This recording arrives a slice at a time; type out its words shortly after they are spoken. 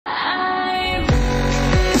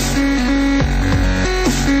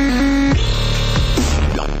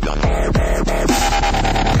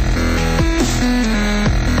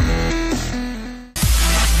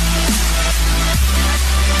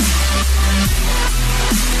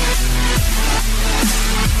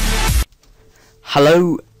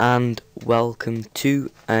Hello and welcome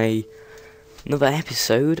to another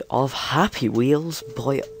episode of Happy Wheels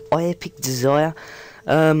by Epic Desire.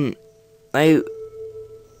 I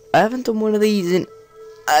haven't done one of these in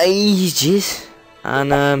ages,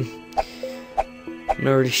 and I'm not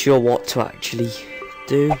really sure what to actually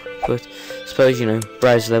do, but I suppose, you know,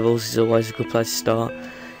 browse levels is always a good place to start.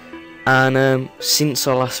 And since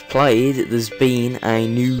I last played, there's been a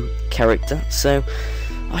new character, so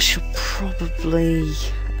I should probably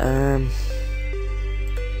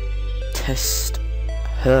test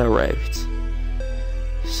her out.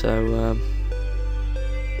 So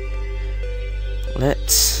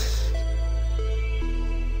let's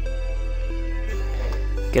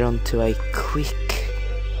get on to a quick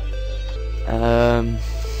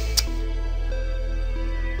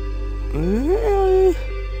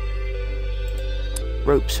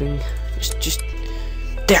rope swing. Just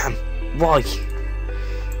damn, why?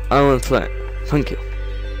 I want to play it. Thank you.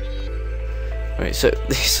 Right, so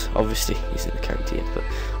this obviously isn't the character yet, but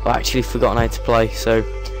I've actually forgotten how to play, so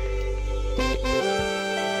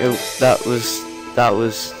that was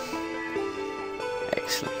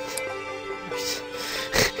excellent. Right.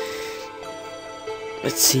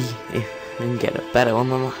 Let's see if we can get a better one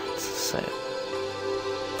than that. So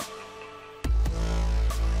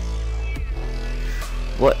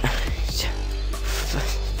what?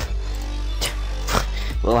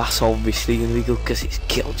 Well, that's obviously going to be good because it's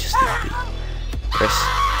killed just as the press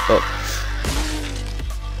up.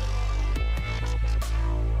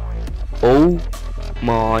 Oh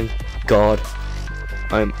my god,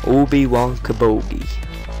 I'm Obi-Wan Kenobi.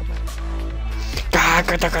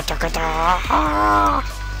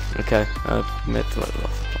 Okay, I made the level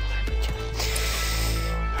off.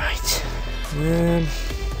 Right.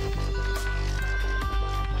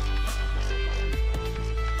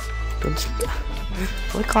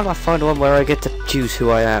 Why can't I find one where I get to choose who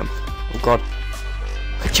I am? Oh god.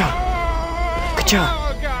 Ka-cha! Ka-cha!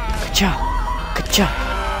 Ka-cha! Ka-cha!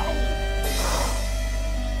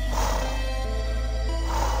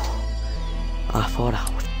 I thought I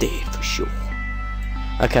was dead for sure.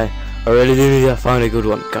 Okay, I really do need to find a good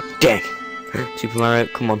one. God dang! Super Mario,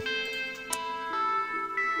 come on.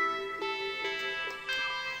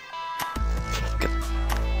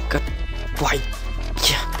 God, why?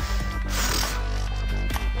 Yeah.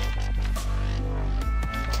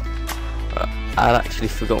 I'd actually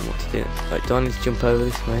forgotten what to do. Right, do I need to jump over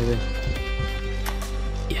this maybe?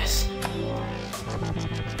 Yes.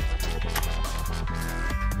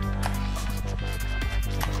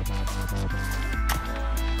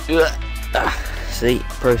 See,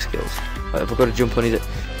 pro skills. Right, have I got to jump on it?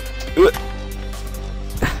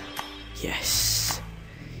 Yes.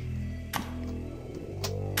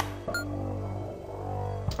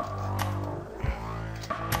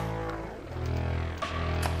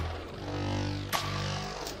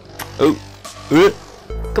 Oh,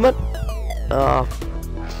 come on! Oh,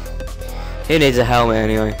 who needs a helmet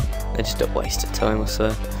anyway? They're just a waste of time or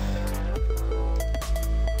so.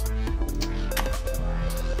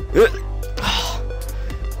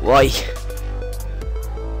 Why?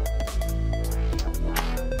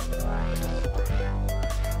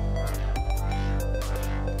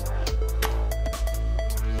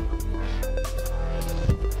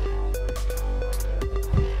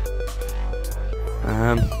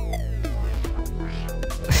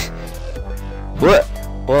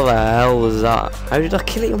 What the hell was that? How did I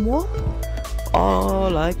kill it and what? Oh,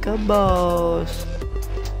 like a boss.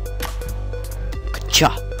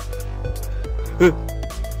 Ka-cha!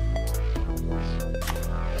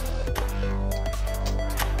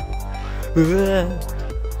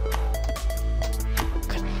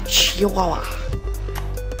 Ka-chihuahua!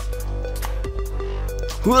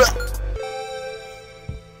 No.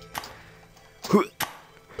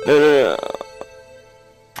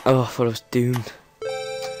 Oh, I thought I was doomed.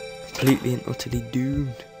 Completely and utterly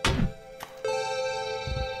doomed.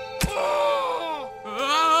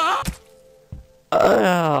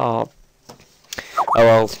 Oh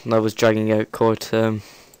well, that was dragging out quite a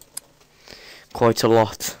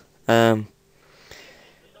lot. Yeah.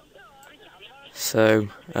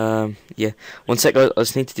 One sec, I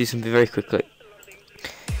just need to do something very quickly.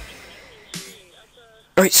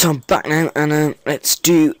 Right, so I'm back now, and let's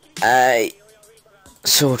do a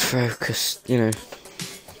sword throw, because, you know,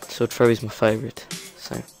 sword throw is my favourite.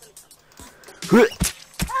 So.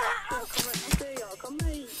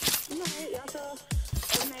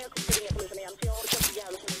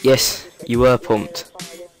 Yes, you were pumped.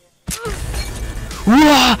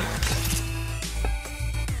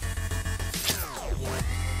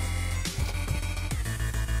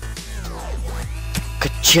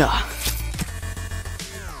 Ka-cha!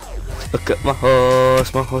 Look at my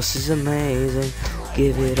horse is amazing.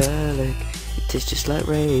 Give it a look, it tastes just like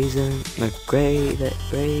raisin. No, gravy,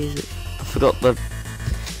 raisin. I forgot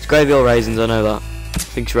it's gravy or raisins, I know that. I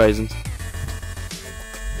think it's raisins.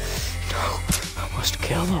 No, I must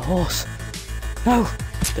kill the horse. No,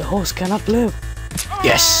 the horse cannot live.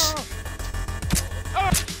 Yes!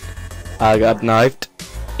 I got knifed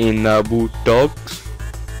in the buttocks.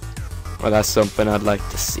 Well, that's something I'd like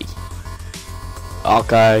to see.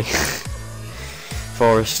 Okay.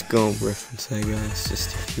 Forrest Gump reference there, guys,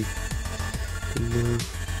 just if you know.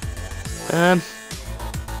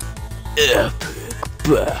 Epic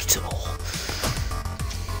battle.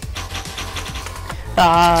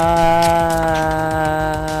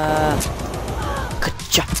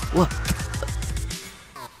 Ka-cha. What?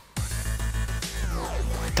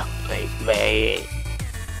 Don't leave me.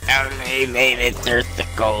 Don't leave me, Mr.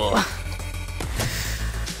 Thickle.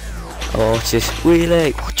 Oh, it's just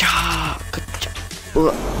wheelie. Ka-cha. Ka-cha.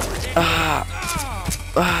 What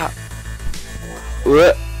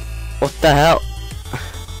the hell?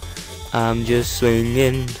 I'm just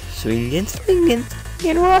swinging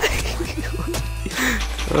right.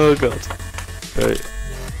 Oh god. Right.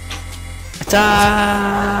 Attack!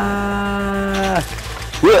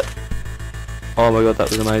 Oh my god, that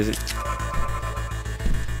was amazing.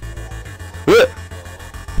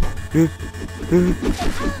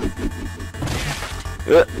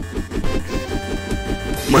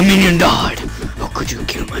 My minion died! How could you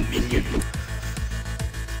kill my minion?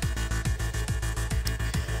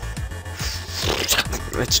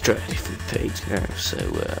 Let's try a different page now, so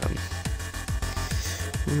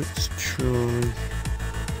let's try.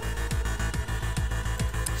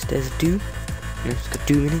 There's a Doom. No, it's got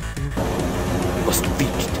Doom in it. Must have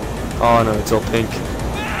beached. Oh no, it's all pink.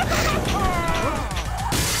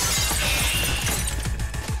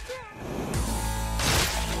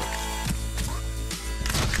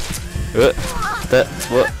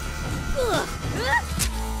 What?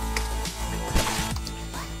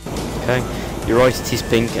 Okay, you're right, it is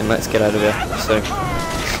pink, and let's get out of here. So,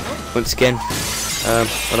 once again,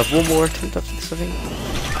 I'll have one more attempt after this, I think.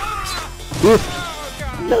 No!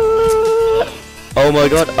 Oh my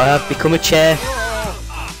god, I have become a chair.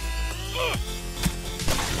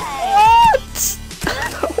 What?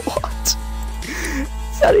 What?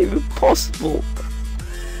 Is that even possible?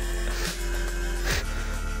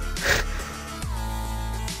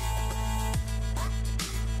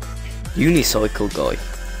 Unicycle guy.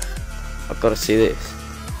 I've got to see this.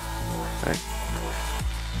 Right.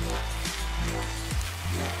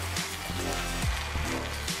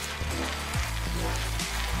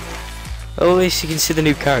 Oh, at least you can see the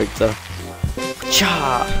new character.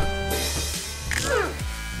 Cha!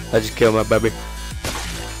 I just killed my baby.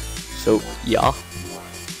 So, yeah.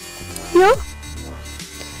 Yeah?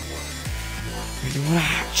 And what I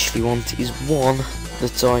actually want is one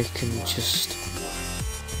that I can just...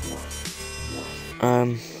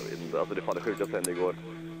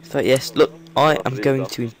 So yes, look, I am going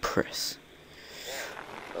to impress.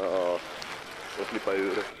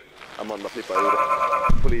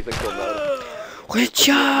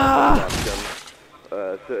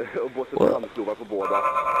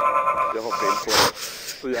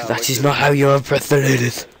 That is not how you impress the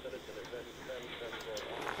ladies.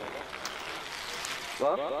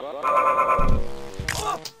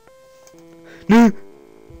 No!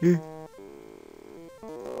 No!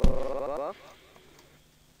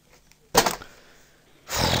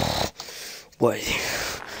 Wait.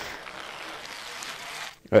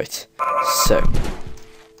 Right. So.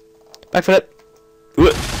 Backflip.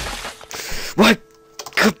 What? Right.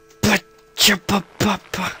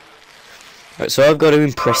 So I've got to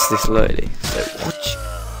impress this lady. So watch.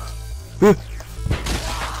 Well,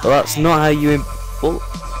 that's not how you.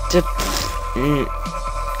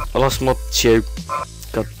 I lost my shoe.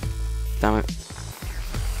 God damn it.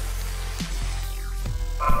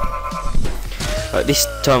 Right, this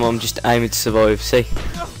time I'm just aiming to survive. See,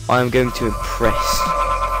 I am going to impress.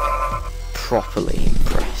 Properly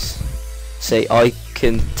impress. See, I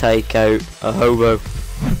can take out a hobo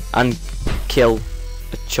and kill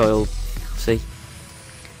a child. See?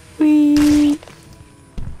 Whee!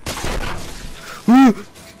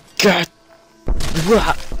 God!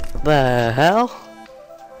 What the hell?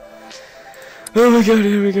 Oh my god,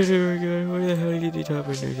 here we go, here we go. What the hell did it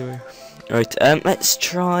happen? Right, let's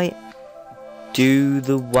try do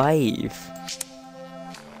the wave.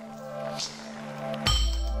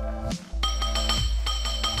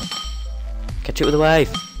 Catch it with a wave.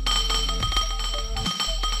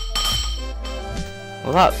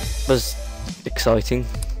 Well, that was exciting.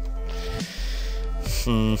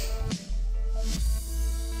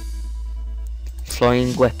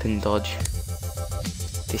 flying weapon dodge.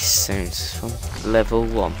 This sounds fun. Level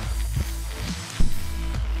 1.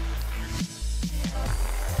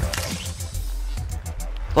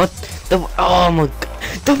 What? Oh my god.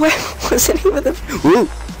 The weapon wasn't even the... Whoa!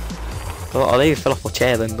 Oh, I even fell off my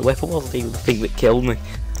chair then. The weapon wasn't even the thing that killed me.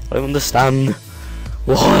 I don't understand.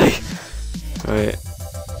 Why? Alright.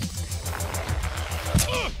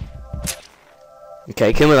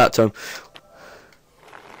 Okay, kill me that time.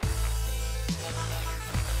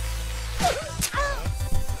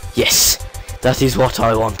 Yes! That is what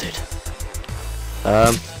I wanted.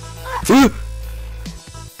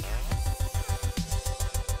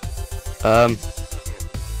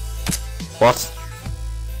 What?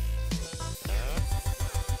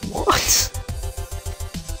 What?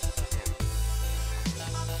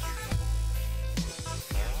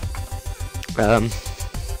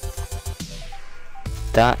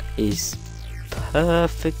 That is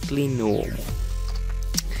perfectly normal.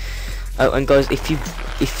 Oh, and guys, if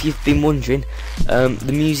you've been wondering,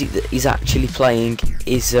 the music that is actually playing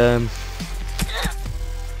is I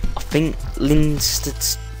think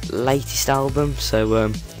Lindstedt's latest album. So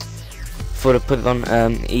before I put it on,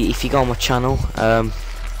 if you go on my channel,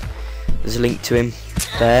 there's a link to him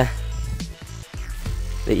there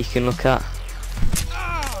that you can look at.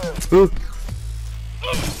 Ooh.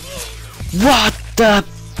 What the?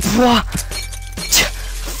 What?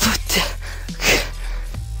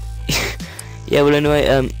 Yeah, well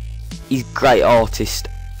anyway, he's a great artist.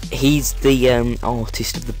 He's the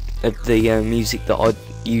artist of the music that I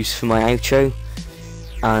use for my outro,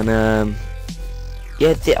 and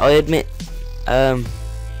yeah, I admit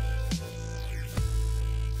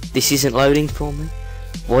this isn't loading for me.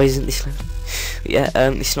 Why isn't this loading? Yeah,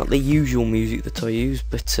 it's not the usual music that I use,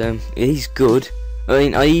 but it is good. I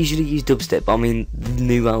mean, I usually use dubstep, but I mean the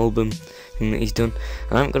new album thing that he's done.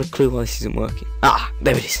 I haven't got a clue why this isn't working. Ah,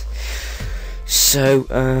 there it is. So,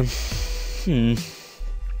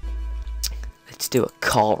 let's do a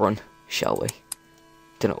car run, shall we?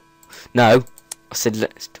 Don't know. No, I said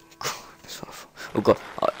let's do a car run. Oh god,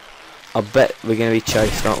 I bet we're gonna be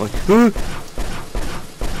chased, aren't we?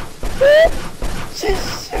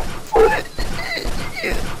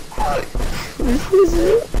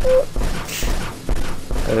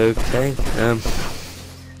 Okay,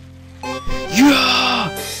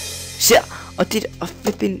 yeah! See, I did a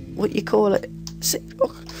flipping, what you call it? See,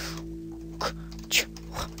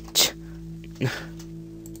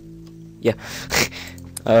 yeah.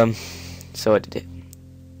 So I did it.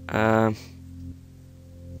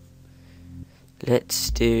 Let's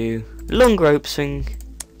do long rope swing,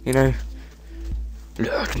 you know.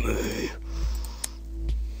 Let me.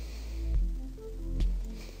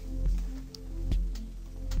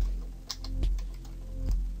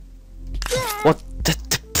 What the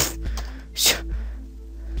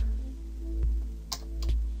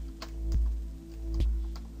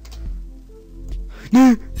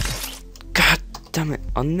no! God damn it!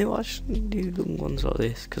 I knew I shouldn't do long ones like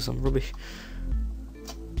this because I'm rubbish.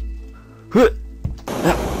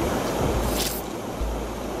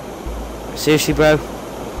 Seriously, bro?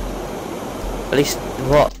 At least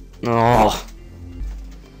what? Oh.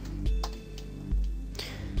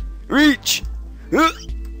 Reach!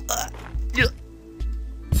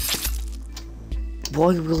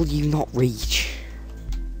 Why will you not reach?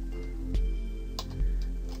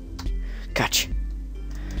 Catch.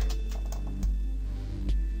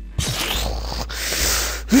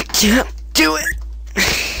 Yeah, do it!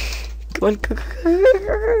 Come on, go.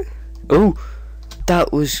 Oh,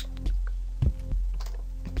 that was...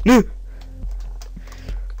 No!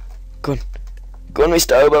 Go on,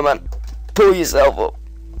 Mr. Oberman. Pull yourself up.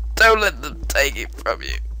 Don't let them take it from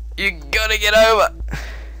you. You gotta get over.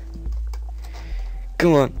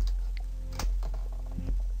 Come on.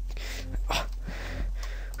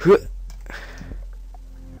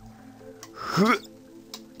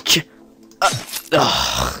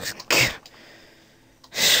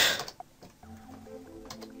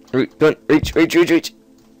 Go on, reach.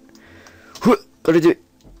 Gotta do it.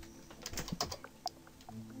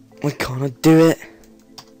 Why can't I do it?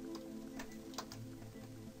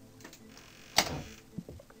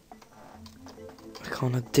 Why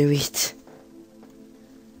can't I do it?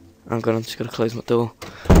 Oh god, I'm just gonna close my door.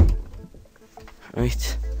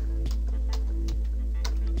 Right.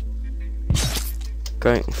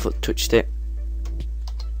 Great, my foot touched it.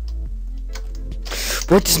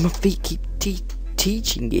 Why does my feet keep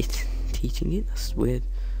teaching it? Teaching it? That's weird.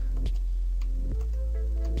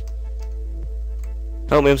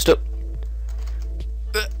 Help me, I'm stuck.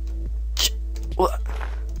 What?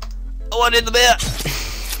 I wanted the bear.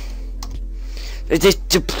 This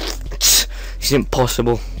is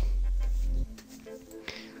impossible.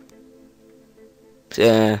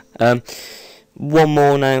 Yeah. One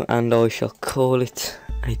more now, and I shall call it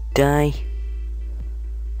a day.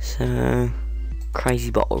 So, crazy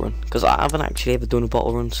bottle run, because I haven't actually ever done a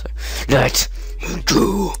bottle run. So, let's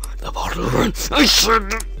do the bottle run.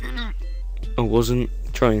 I wasn't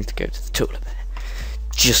trying to go to the toilet there.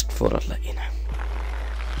 Just thought I'd let you know.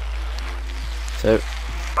 So,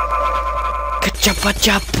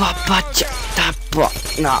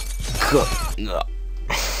 no.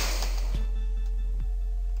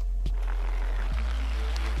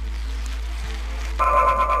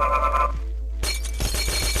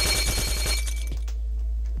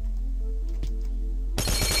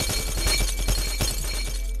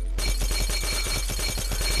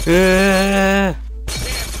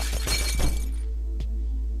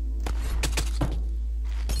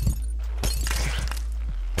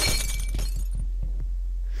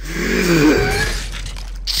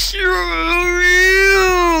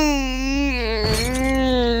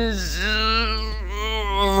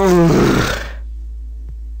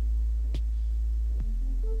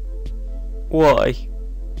 Why?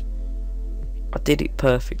 I did it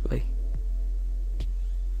perfectly.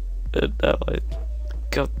 And now I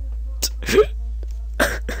got.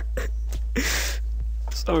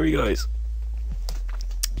 Sorry, guys.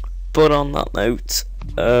 But on that note,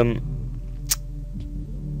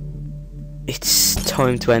 it's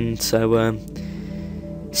time to end. So,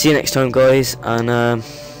 see you next time, guys, and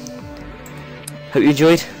hope you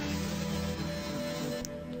enjoyed.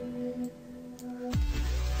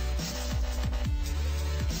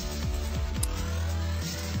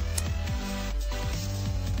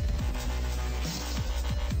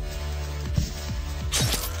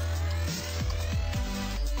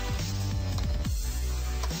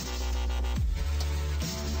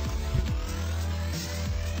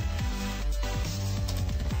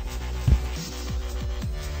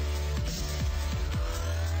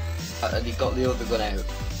 And he got the other gun out,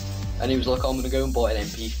 and he was like, I'm gonna go and buy an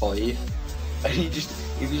MP5, and he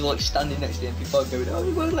was like standing next to the MP5 going, oh,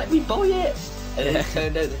 he won't let me buy it, and then it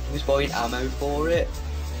turned out that he was buying ammo for it,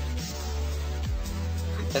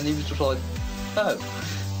 and he was just like, oh.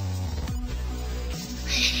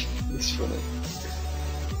 It's funny.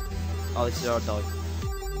 Oh, this is our dog.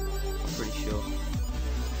 I'm pretty sure.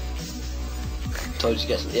 Told you to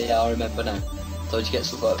get, yeah, I remember now. Told you to get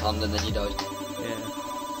stuff out of hand and then you died. Yeah.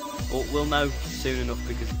 Well, we'll know soon enough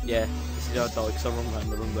because, yeah, this is our dog, because I run around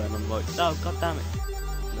the room and I'm like, oh, god damn it.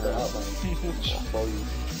 No.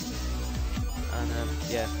 And,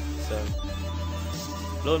 yeah, so.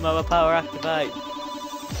 Lawnmower power activate.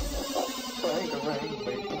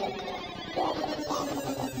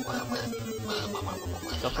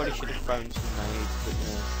 So I probably should have thrown some nades, but you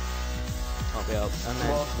know, can't be helped. And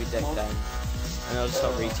then we deck down. And I'll just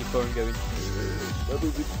start reaching for him going.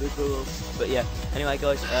 But yeah, anyway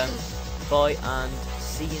guys, bye and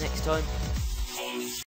see you next time.